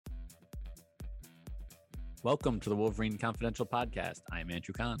Welcome to the Wolverine Confidential Podcast. I'm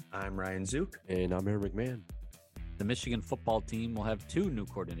Andrew Kahn. I'm Ryan Zook. And I'm Aaron McMahon. The Michigan football team will have two new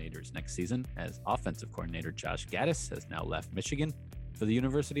coordinators next season, as offensive coordinator Josh Gattis has now left Michigan for the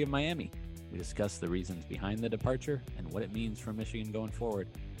University of Miami. We discuss the reasons behind the departure and what it means for Michigan going forward,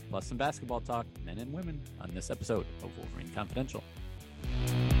 plus some basketball talk, men and women, on this episode of Wolverine Confidential.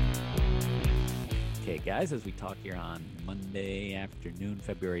 Okay, guys, as we talk here on Monday afternoon,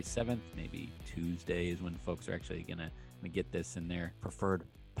 February 7th, maybe Tuesday is when folks are actually going to get this in their preferred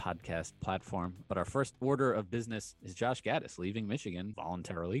podcast platform. But our first order of business is Josh Gattis leaving Michigan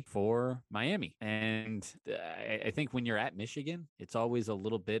voluntarily for Miami. And I think when you're at Michigan, it's always a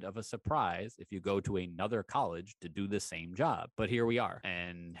little bit of a surprise if you go to another college to do the same job. But here we are.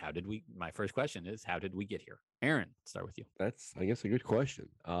 And my first question is, how did we get here? Aaron, start with you. That's, I guess, a good question.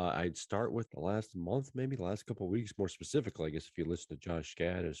 I'd start with the last month, maybe the last couple of weeks, more specifically, I guess, if you listen to Josh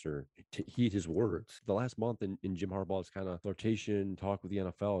Gattis or heed his words. The last month in Jim Harbaugh's kind of flirtation talk with the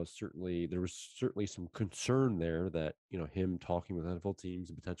NFL there was certainly some concern there that, him talking with NFL teams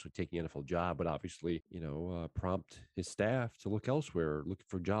and potentially taking an NFL job, but obviously, prompt his staff to look elsewhere, looking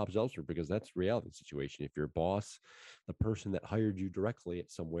for jobs elsewhere, because that's the reality of the situation. If your boss, the person that hired you directly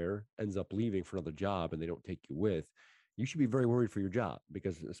at somewhere, ends up leaving for another job and they don't take you with, you should be very worried for your job,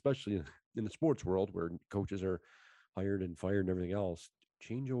 because especially in the sports world where coaches are hired and fired and everything else,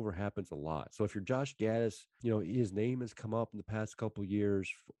 changeover happens a lot. So if you're Josh Gattis, his name has come up in the past couple of years,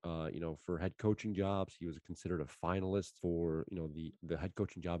 for head coaching jobs. He was considered a finalist for, the head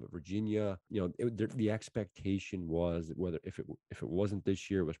coaching job at Virginia. The expectation was that if it wasn't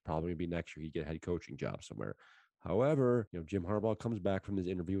this year, it was probably going to be next year, he'd get a head coaching job somewhere. However, Jim Harbaugh comes back from his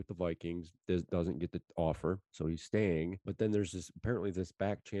interview with the Vikings, doesn't get the offer, so he's staying. But then there's apparently this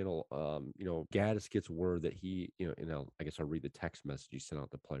back channel, Gattis gets word that he, I guess I'll read the text message he sent out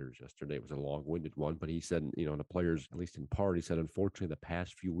to players yesterday. It was a long-winded one, but he said, the players, at least in part, he said, unfortunately, the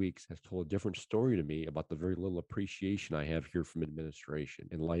past few weeks has told a different story to me about the very little appreciation I have here from administration.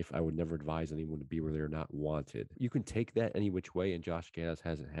 In life, I would never advise anyone to be where they're not wanted. You can take that any which way, and Josh Gattis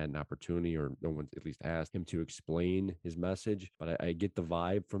hasn't had an opportunity, or no one's at least asked him to explain his message, but I get the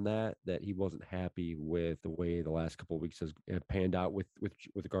vibe from that he wasn't happy with the way the last couple of weeks has panned out with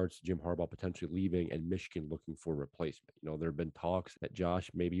regards to Jim Harbaugh potentially leaving and Michigan looking for a replacement. There have been talks that Josh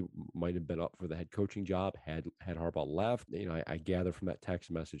maybe might have been up for the head coaching job had Harbaugh left. I gather from that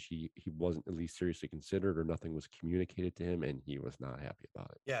text message he wasn't at least seriously considered, or nothing was communicated to him, and he was not happy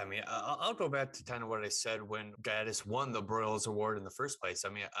about it. Yeah, I mean, I'll go back to kind of what I said when Gattis won the Broyles Award in the first place. I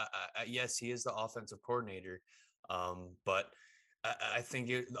mean, yes, he is the offensive coordinator. But I think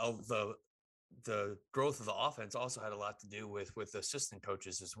the growth of the offense also had a lot to do with assistant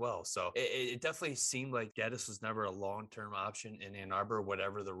coaches as well. So it definitely seemed like Gattis was never a long-term option in Ann Arbor,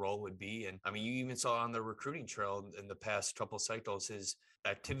 whatever the role would be. And I mean, you even saw on the recruiting trail in the past couple cycles, his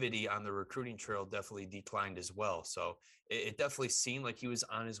activity on the recruiting trail definitely declined as well. So it definitely seemed like he was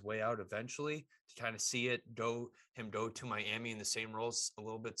on his way out eventually. To kind of see it go to Miami in the same roles, a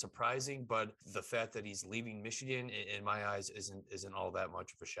little bit surprising, but the fact that he's leaving Michigan, in my eyes, isn't all that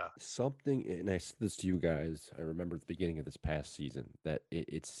much of a shock. Something, and I said this to you guys, I remember at the beginning of this past season, that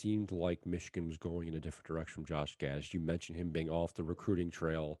it seemed like Michigan was going in a different direction from Josh Gattis. You mentioned him being off the recruiting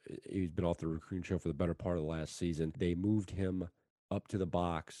trail. He's been off the recruiting trail for the better part of the last season. They moved him up to the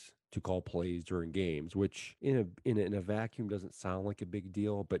box to call plays during games, which in a vacuum doesn't sound like a big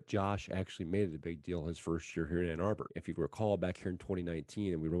deal, but Josh actually made it a big deal his first year here in Ann Arbor. If you recall back here in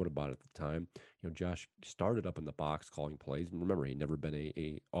 2019, and we wrote about it at the time, Josh started up in the box calling plays. And remember, he'd never been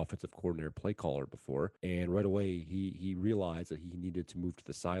a offensive coordinator, play caller before. And right away, he realized that he needed to move to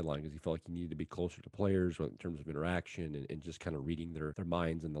the sideline because he felt like he needed to be closer to players in terms of interaction and just kind of reading their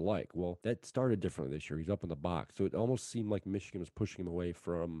minds and the like. Well, that started differently this year. He's up in the box. So it almost seemed like Michigan was pushing him away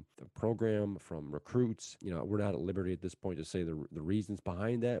from the program, from recruits. We're not at liberty at this point to say the reasons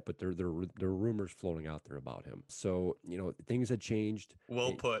behind that, but there are rumors floating out there about him. So, things had changed.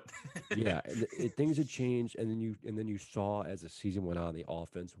 Well put. Yeah, things had changed, and then you saw as the season went on, the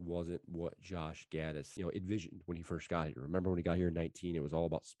offense wasn't what Josh Gattis, envisioned when he first got here. Remember when he got here in 2019, it was all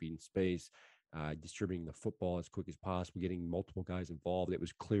about speed and space, distributing the football as quick as possible, getting multiple guys involved. It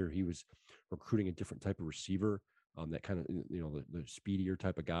was clear he was recruiting a different type of receiver, that kind of, the speedier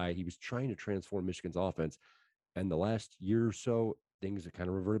type of guy. He was trying to transform Michigan's offense. And the last year or so, things have kind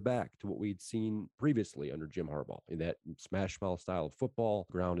of reverted back to what we'd seen previously under Jim Harbaugh, in that smash mouth style of football,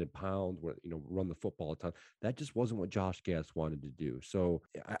 ground and pound, where, run the football a ton. That just wasn't what Josh Gattis wanted to do. So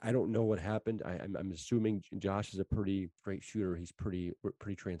I don't know what happened. I'm assuming Josh is a pretty great shooter. He's pretty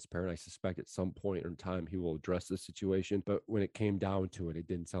transparent. I suspect at some point in time he will address this situation. But when it came down to it, it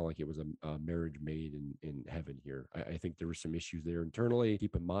didn't sound like it was a marriage made in heaven here. I think there were some issues there internally.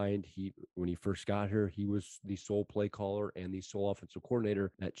 Keep in mind, when he first got here, he was the sole play caller and the sole offensive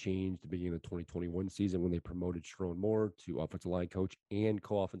coordinator. That changed at the beginning of the 2021 season when they promoted Sharon Moore to offensive line coach and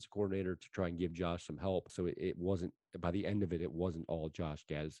co-offensive coordinator to try and give Josh some help. So it wasn't, by the end of it, it wasn't all Josh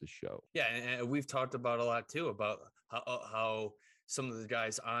Gattis' show. Yeah, and we've talked about a lot too about how some of the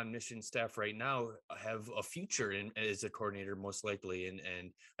guys on Mission staff right now have a future as a coordinator, most likely.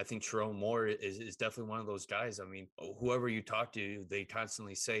 And I think Sharon Moore is definitely one of those guys. I mean, whoever you talk to, they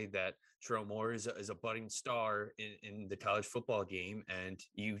constantly say that Sharon Moore is a budding star in the college football game. And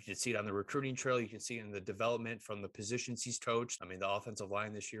you can see it on the recruiting trail. You can see it in the development from the positions he's coached. I mean, the offensive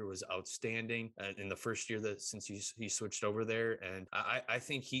line this year was outstanding in the first year since he switched over there. And I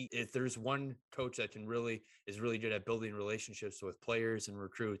think if there's one coach that is really good at building relationships with players and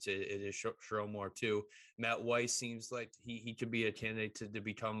recruits, it is Sharon Moore too. Matt Weiss seems like he could be a candidate to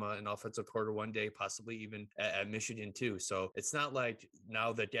become an offensive coordinator one day, possibly even at Michigan too. So it's not like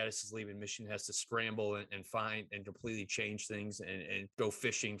now that Gattis is leaving, Michigan has to scramble and find and completely change things and go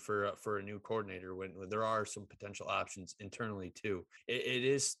fishing for a new coordinator when there are some potential options internally too. It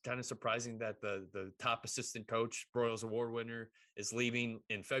is kind of surprising that the top assistant coach, Broyles Award winner, is leaving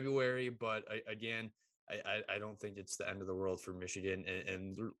in February, but again, I don't think it's the end of the world for Michigan.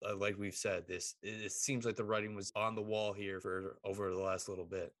 And like we've said, it seems like the writing was on the wall here for over the last little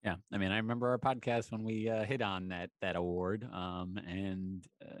bit. Yeah. I mean, I remember our podcast when we hit on that award.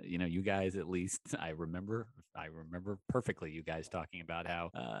 You guys, at least I remember perfectly you guys talking about how,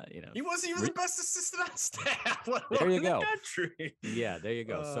 he was the best assistant on staff. There you go. The country. Yeah, there you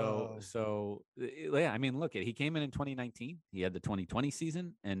go. So yeah, I mean, look, he came in 2019. He had the 2020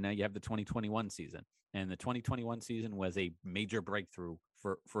 season, and now you have the 2021 season. And the 2021 season was a major breakthrough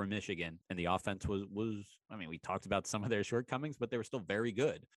for Michigan. And the offense was, I mean, we talked about some of their shortcomings, but they were still very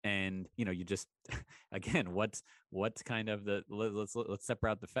good. And, you just, again, what's kind of let's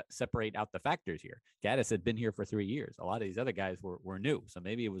separate out the factors here. Gattis had been here for 3 years. A lot of these other guys were new. So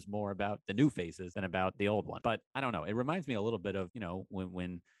maybe it was more about the new faces than about the old one. But I don't know. It reminds me a little bit of,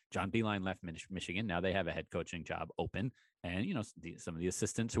 when John Beilein left Michigan. Now they have a head coaching job open. And, some of the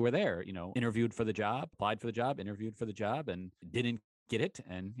assistants who were there, interviewed for the job, applied for the job, interviewed for the job, and didn't get it.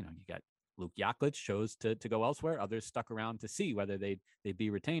 And, you got Luke Yaklich chose to go elsewhere. Others stuck around to see whether they'd be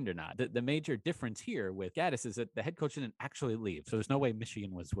retained or not. The major difference here with Gattis is that the head coach didn't actually leave. So there's no way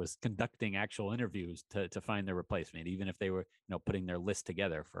Michigan was conducting actual interviews to find their replacement, even if they were, putting their list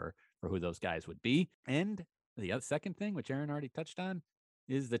together for who those guys would be. And the other second thing, which Aaron already touched on,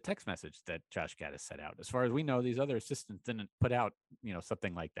 is the text message that Josh Gattis set out. As far as we know, these other assistants didn't put out,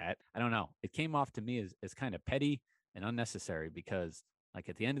 something like that. I don't know. It came off to me as kind of petty and unnecessary because, like,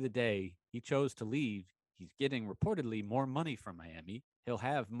 at the end of the day, he chose to leave. He's getting reportedly more money from Miami. He'll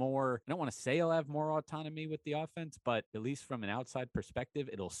have more, I don't want to say he'll have more autonomy with the offense, but at least from an outside perspective,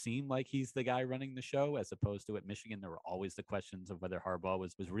 it'll seem like he's the guy running the show, as opposed to at Michigan, there were always the questions of whether Harbaugh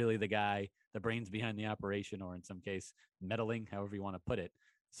was really the guy, the brains behind the operation, or in some case, meddling, however you want to put it.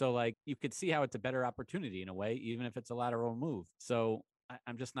 So, like, you could see how it's a better opportunity in a way, even if it's a lateral move. So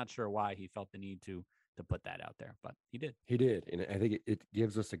I'm just not sure why he felt the need to put that out there, but he did. And I think it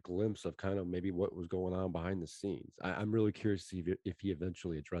gives us a glimpse of kind of maybe what was going on behind the scenes. I'm really curious to see if he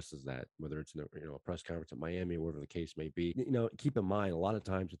eventually addresses that, whether it's in a press conference at Miami or whatever the case may be. Keep in mind, a lot of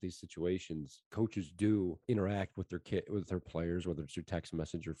times with these situations, coaches do interact with their players, whether it's through text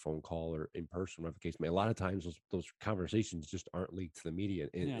message or phone call or in person, whatever the case may be. A lot of times those conversations just aren't leaked to the media.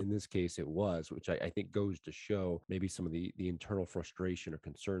 In this case, it was, which I think goes to show maybe some of the internal frustration or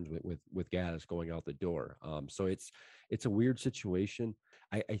concerns with Gattis going out the door. So it's a weird situation.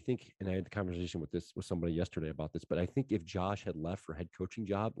 I think, and I had a conversation with somebody yesterday about this, but I think if Josh had left for head coaching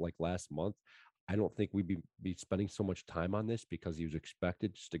job like last month, I don't think we'd be spending so much time on this because he was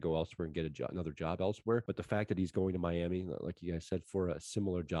expected just to go elsewhere and get another job elsewhere. But the fact that he's going to Miami, like you guys said, for a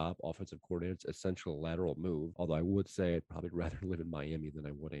similar job, offensive coordinator, it's essentially a lateral move. Although I would say I'd probably rather live in Miami than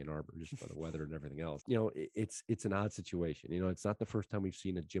I would Ann Arbor, just by the weather and everything else. It's an odd situation. It's not the first time we've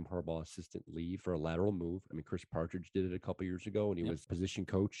seen a Jim Harbaugh assistant leave for a lateral move. I mean, Chris Partridge did it a couple years ago when he was position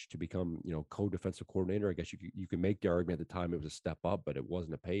coach to become, co-defensive coordinator. I guess you could make the argument at the time it was a step up, but it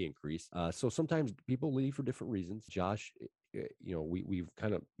wasn't a pay increase. So sometimes people leave for different reasons. Josh,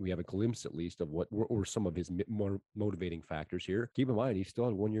 we have a glimpse at least of what were some of his more motivating factors here. Keep in mind, he still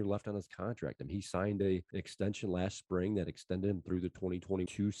had 1 year left on his contract. I mean, he signed an extension last spring that extended him through the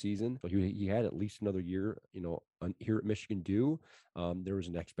 2022 season. So he had at least another year, here at Michigan due. There was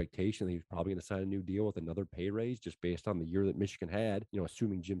an expectation that he was probably going to sign a new deal with another pay raise just based on the year that Michigan had,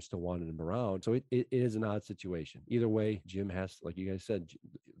 assuming Jim still wanted him around. So it is an odd situation. Either way, Jim has, like you guys said,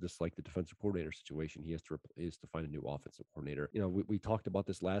 just like the defensive coordinator situation, he has to find a new offensive coordinator. We talked about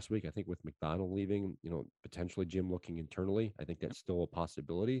this last week, I think, with McDonald leaving, potentially Jim looking internally. I think that's still a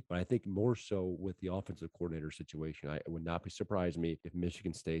possibility. But I think more so with the offensive coordinator situation, it would not be surprised me if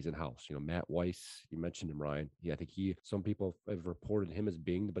Michigan stays in-house. Matt Weiss, you mentioned him, Ryan. Yeah, I think some people have reported him as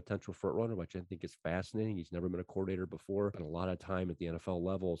being the potential front runner, which I think is fascinating. He's never been a coordinator before, and a lot of time at the NFL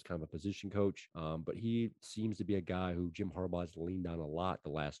level as kind of a position coach. But he seems to be a guy who Jim Harbaugh has leaned on a lot the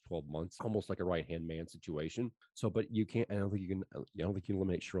last 12 months, almost like a right-hand man situation. So, but I don't think you can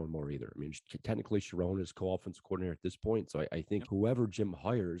eliminate Sharon Moore either. I mean, technically Sharon is co-offensive coordinator at this point. So I think whoever Jim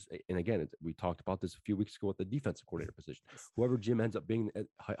hires, and again, we talked about this a few weeks ago with the defensive coordinator position, whoever Jim ends up being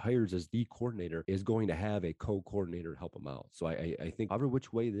hires as the coordinator is going to have a co-coordinator to help him out. So I think however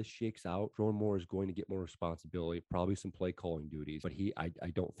which way this shakes out, Sharon Moore is going to get more responsibility, probably some play calling duties, but I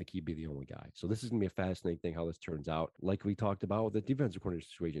don't think he'd be the only guy. So this is going to be a fascinating thing how this turns out. Like we talked about with the defensive coordinator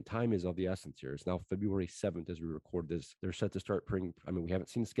situation, time is of the essence here. It's now February 7th as we record this. They're set to start we haven't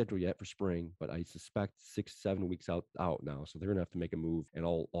seen the schedule yet for spring, but I suspect 6-7 weeks out now. So they're going to have to make a move, and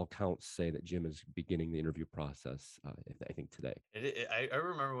all counts say that Jim is beginning the interview process, I think today. I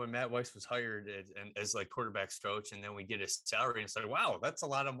remember when Matt Weiss was hired as like quarterback's coach, and then we get his salary and it's like, wow, that's a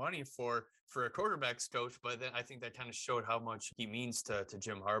lot of money for a quarterback's coach. But then I think that kind of showed how much he means to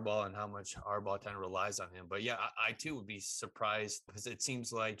Jim Harbaugh and how much Harbaugh kind of relies on him. But yeah, I too would be surprised, because it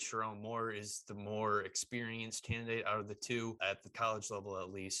seems like Sharon Moore is the more experienced candidate out of the two at the college level,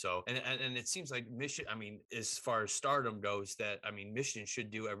 at least. So, and it seems like Michigan, I mean, as far as stardom goes, Michigan should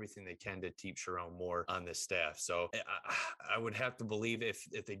do everything they can to keep Sharon Moore on this staff. So I would have to believe if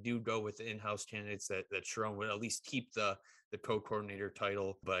they do go with the in-house candidates that Sharon would at least keep the co-coordinator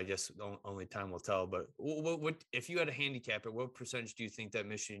title, but I guess only time will tell. But what if you had to handicap it, what percentage do you think that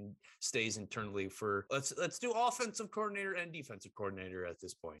Michigan stays internally for, let's do offensive coordinator and defensive coordinator at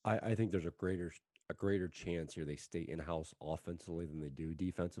this point? I think there's a greater chance here they stay in-house offensively than they do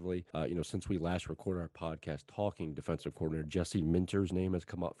defensively. Since we last recorded our podcast talking defensive coordinator, Jesse Minter's name has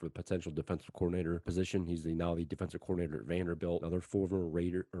come up for the potential defensive coordinator position. He's now the defensive coordinator at Vanderbilt, another former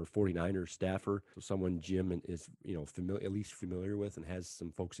Raider or 49ers staffer. So someone Jim is, at least familiar with, and has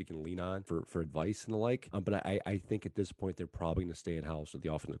some folks he can lean on for advice and the like. But I think at this point, they're probably going to stay in-house with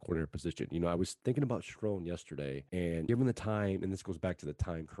the offensive coordinator position. I was thinking about Sharon yesterday, and given the time, and this goes back to the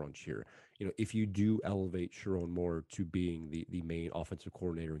time crunch here, if you do elevate Sharon Moore to being the main offensive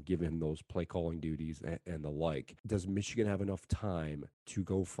coordinator and give him those play calling duties and the like, does Michigan have enough time to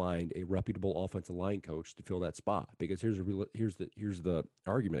go find a reputable offensive line coach to fill that spot? Because here's the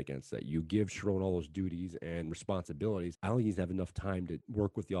argument against that. You give Sharon all those duties and responsibilities. I don't think he's have enough time to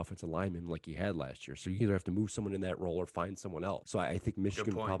work with the offensive lineman like he had last year. So you either have to move someone in that role or find someone else. So I think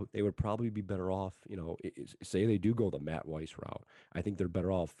Michigan would probably be better off, say they do go the Matt Weiss route. I think they're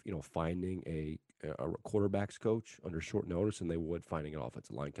better off, finding a quarterback's coach under short notice than they would finding an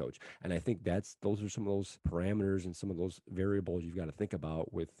offensive line coach. And I think those are some of those parameters and some of those variables you've got to think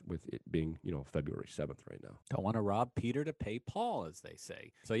about with it being, February 7th right now. Don't want to rob Peter to pay Paul, as they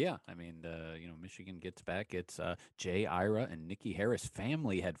say. So yeah, I mean, Michigan gets back its Jay Ira and Nikki Harris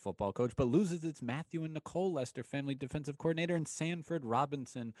family head football coach, but loses its Matthew and Nicole Lester family defensive coordinator and Sanford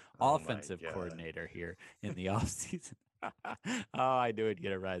Robinson offensive coordinator here in the offseason. Oh, I knew it'd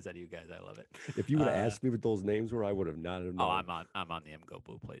get a rise out of you guys. I love it. If you would have asked me what those names were, I would have not known. Oh, I'm on the MGO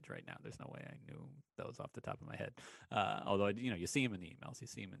Blue page right now. There's no way I knew those off the top of my head. Although you see them in the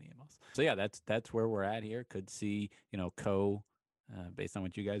emails. So yeah, that's where we're at here. Could see based on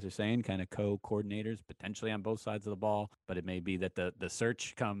what you guys are saying, kind of co-coordinators potentially on both sides of the ball. But it may be that the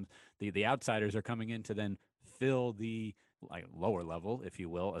search comes, the outsiders are coming in to then fill the lower level, if you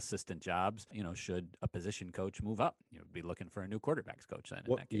will, assistant jobs. Should a position coach move up, be looking for a new quarterbacks coach then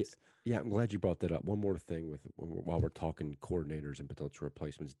in that case. Yeah, I'm glad you brought that up. One more thing while we're talking coordinators and potential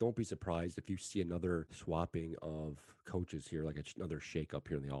replacements, don't be surprised if you see another swapping of coaches here, like another shakeup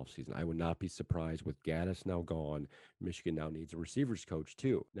here in the offseason. I would not be surprised with Gattis now gone. Michigan now needs a receivers coach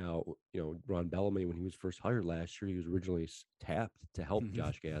too. Now, Ron Bellamy, when he was first hired last year, he was originally tapped to help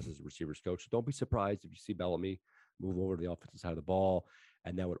Josh Gattis as a receivers coach. So don't be surprised if you see Bellamy move over to the offensive side of the ball.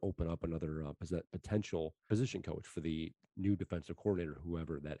 and that would open up another potential position coach for the new defensive coordinator,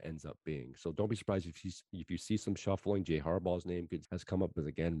 whoever that ends up being. So don't be surprised if you see some shuffling. Jay Harbaugh's name has come up as,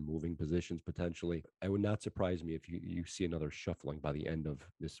 again, moving positions potentially. It would not surprise me if you see another shuffling by the end of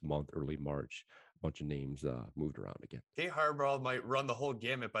this month, early March. Bunch of names moved around again. Jay Harbaugh might run the whole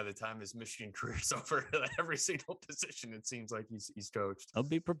gamut by the time his Michigan career's over. Every single position, it seems like he's coached. I'll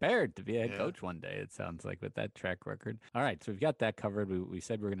be prepared to be a head coach one day, it sounds like, with that track record. All right, so we've got that covered. We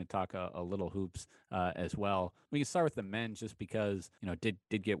said we are going to talk a little hoops as well. We can start with the men just because, did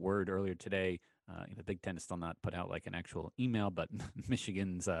get word earlier today. The Big Ten has still not put out like an actual email, but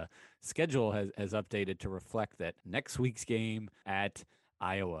Michigan's schedule has updated to reflect that next week's game at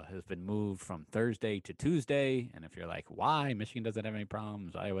Iowa has been moved from Thursday to Tuesday. And if you're like, why? Michigan doesn't have any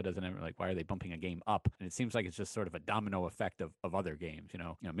problems. Iowa doesn't have, like, why are they bumping a game up? And it seems like it's just sort of a domino effect of other games.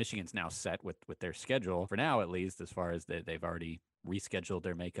 Michigan's now set with their schedule for now, at least, as far as they've already rescheduled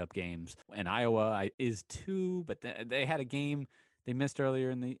their makeup games. And Iowa is too, but they had a game they missed earlier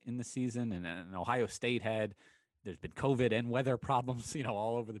in the season, and Ohio State had. There's been COVID and weather problems,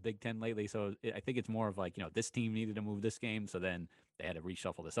 all over the Big Ten lately. So I think it's more of like, this team needed to move this game. So then they had to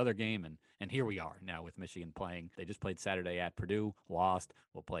reshuffle this other game. And here we are now with Michigan playing. They just played Saturday at Purdue, lost.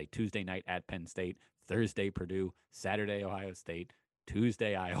 We'll play Tuesday night at Penn State, Thursday Purdue, Saturday Ohio State,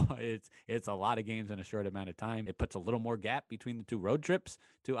 Tuesday Iowa. It's a lot of games in a short amount of time. It puts a little more gap between the two road trips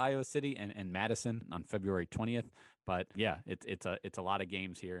to Iowa City and Madison on February 20th. But yeah, it's a lot of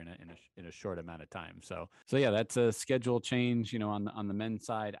games here in a short amount of time. So yeah, that's a schedule change. On the men's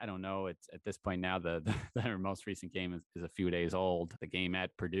side, I don't know. It's at this point now the most recent game is a few days old. The game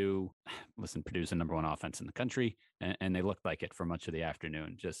at Purdue. Listen, Purdue's the number one offense in the country, and they looked like it for much of the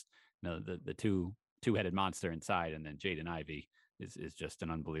afternoon. Just the two-headed monster inside, and then Jaden Ivey is just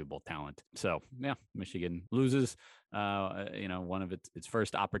an unbelievable talent. So yeah, Michigan loses, one of its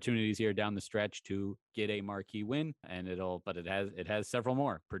first opportunities here down the stretch to get a marquee win, and it has several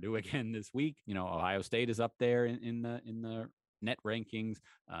more. Purdue again this week. Ohio State is up there in the net rankings.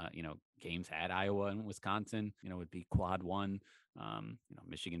 Games at Iowa and Wisconsin, would be quad one.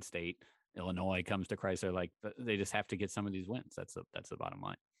 Michigan State, Illinois comes to Chrysler. Like, they just have to get some of these wins. That's the bottom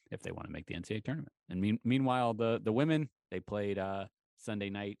line if they want to make the NCAA tournament. And meanwhile, the women, they played Sunday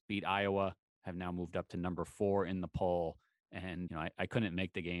night, beat Iowa, have now moved up to number 4 in the poll. And, I couldn't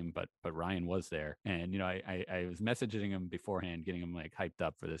make the game, but Ryan was there. And, I was messaging him beforehand, getting him like hyped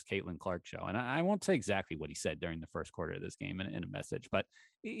up for this Caitlin Clark show. And I won't say exactly what he said during the first quarter of this game in a message, but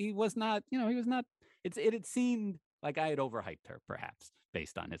he was not, it seemed like I had overhyped her, perhaps,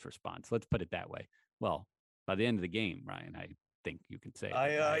 based on his response. Let's put it that way. Well, by the end of the game, Ryan, I think you could say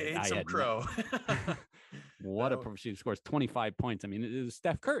I ate some crow. She scores 25 points. I mean, it was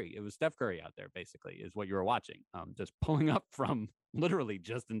Steph Curry. It was Steph Curry out there, basically, is what you were watching. Just pulling up from literally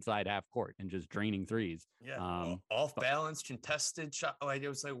just inside half court and just draining threes. Yeah, off balance, contested shot. Like, it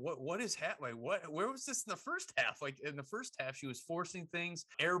was like, what is happening? Where was this in the first half? Like, in the first half, she was forcing things,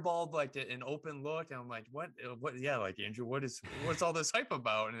 airballed like an open look, and I'm like, what? Yeah, like, Andrew, what's all this hype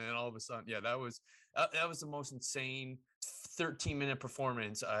about? And then all of a sudden, yeah, that was the most insane 13-minute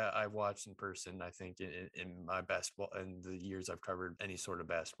performance I've watched in person, I think, in my basketball, in the years I've covered any sort of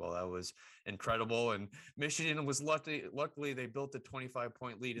basketball. That was incredible. And Michigan was luckily they built a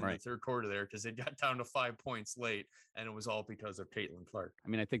 25-point lead in the third quarter there, because they got down to 5 points late, and it was all because of Caitlin Clark. I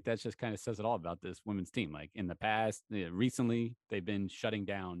mean, I think that just kind of says it all about this women's team. Like, in the past, recently, they've been shutting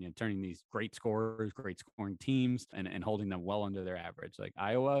down, turning these great scorers, great scoring teams, and holding them well under their average. Like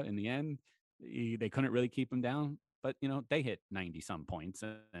Iowa, in the end, they couldn't really keep them down. But, they hit 90 some points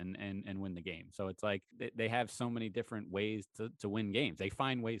and win the game. So it's like they have so many different ways to win games. They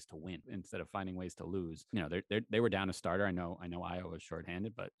find ways to win instead of finding ways to lose. They were down a starter. I know Iowa was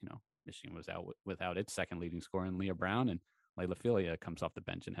shorthanded, but, Michigan was out without its second leading scorer in Leah Brown, and Layla Filia comes off the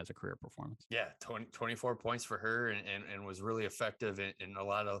bench and has a career performance. Yeah, 24 points for her, and was really effective in a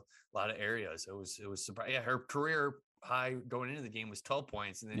lot of areas. It was surprising. Yeah, her career high going into the game was 12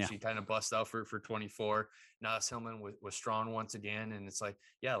 points, and then she kind of bust out for 24. Nas Hillman was strong once again, and it's like,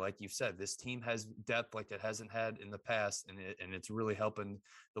 yeah, like you said, this team has depth like it hasn't had in the past, and it's really helping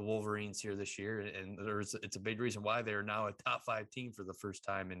the Wolverines here this year. And it's a big reason why they're now a top 5 team for the first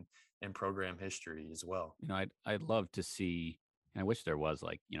time in program history as well. I'd love to see, and I wish there was,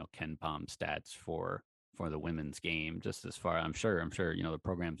 like, Ken Palm stats for the women's game, just as far, I'm sure the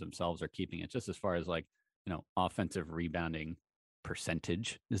programs themselves are keeping it, just as far as like, offensive rebounding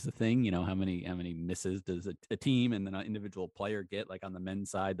percentage is the thing. How many misses does a team and then an individual player get? Like, on the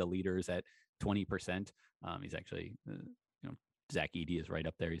men's side, the leader is at 20%. He's actually Zach Edey is right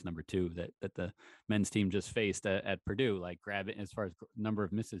up there. He's number 2 that the men's team just faced at Purdue. Like grab it as far as number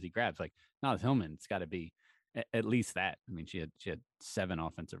of misses he grabs. Like Naz Hillman, it's got to be at least that. I mean, she had 7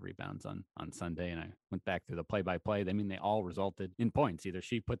 offensive rebounds on Sunday, and I went back through the play-by-play. I mean, they all resulted in points. Either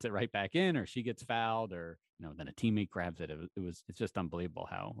she puts it right back in, or she gets fouled, or then a teammate grabs it. It's just unbelievable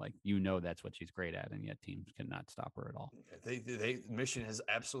how that's what she's great at, and yet teams cannot stop her at all. Michigan has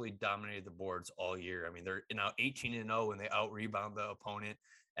absolutely dominated the boards all year. I mean, they're now 18-0 and they out rebound the opponent.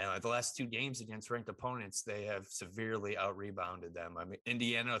 And the last 2 games against ranked opponents, they have severely out-rebounded them. I mean,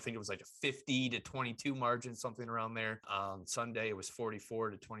 Indiana, I think it was like a 50-22 margin, something around there. On Sunday, it was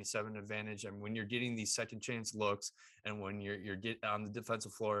 44-27 advantage. I mean, when you're getting these second chance looks, and when you're getting on the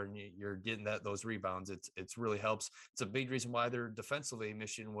defensive floor and you're getting those rebounds, it's really helps. It's a big reason why they're defensively,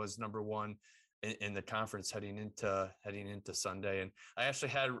 Michigan was number 1 in the conference heading into Sunday. And I actually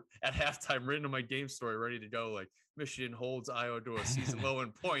had at halftime written in my game story ready to go, like, Michigan holds Iowa to a season low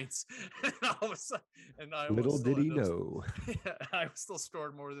in points. And all of a sudden, little did he know, Iowa still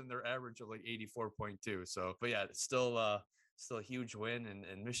scored more than their average of like 84.2. So, but yeah, it's still a huge win.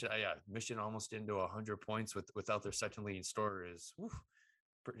 And Michigan almost into 100 points without their second leading scorer is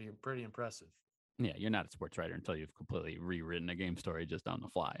pretty impressive. Yeah, you're not a sports writer until you've completely rewritten a game story just on the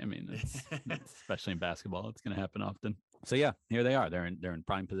fly. I mean, especially in basketball, it's going to happen often. So yeah, here they are. They're in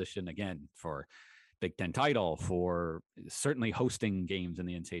prime position again for Big Ten title, for certainly hosting games in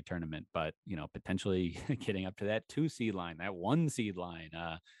the NCAA tournament, but potentially getting up to that 2 seed line, that 1 seed line.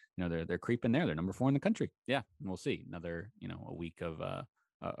 They're creeping there. They're number 4 in the country. Yeah, and we'll see another a week of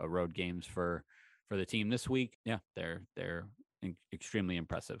road games for the team this week. Yeah, they're extremely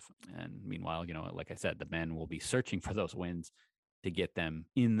impressive. And meanwhile, like I said, the men will be searching for those wins to get them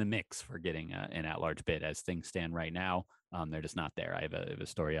in the mix for getting an at-large bid. As things stand right now, they're just not there. I have a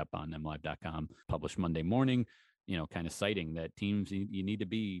story up on mlive.com published Monday morning, kind of citing that teams, you need to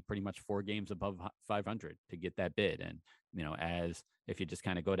be pretty much 4 games above 500 to get that bid. And, as if you just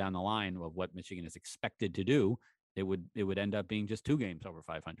kind of go down the line of what Michigan is expected to do, it would end up being just 2 games over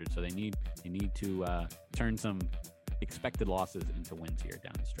 500. So they need to turn some expected losses into wins here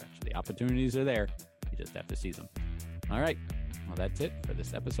down the stretch. The opportunities are there. You just have to seize them. All right. Well, that's it for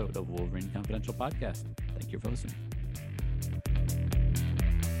this episode of Wolverine Confidential Podcast. Thank you for listening.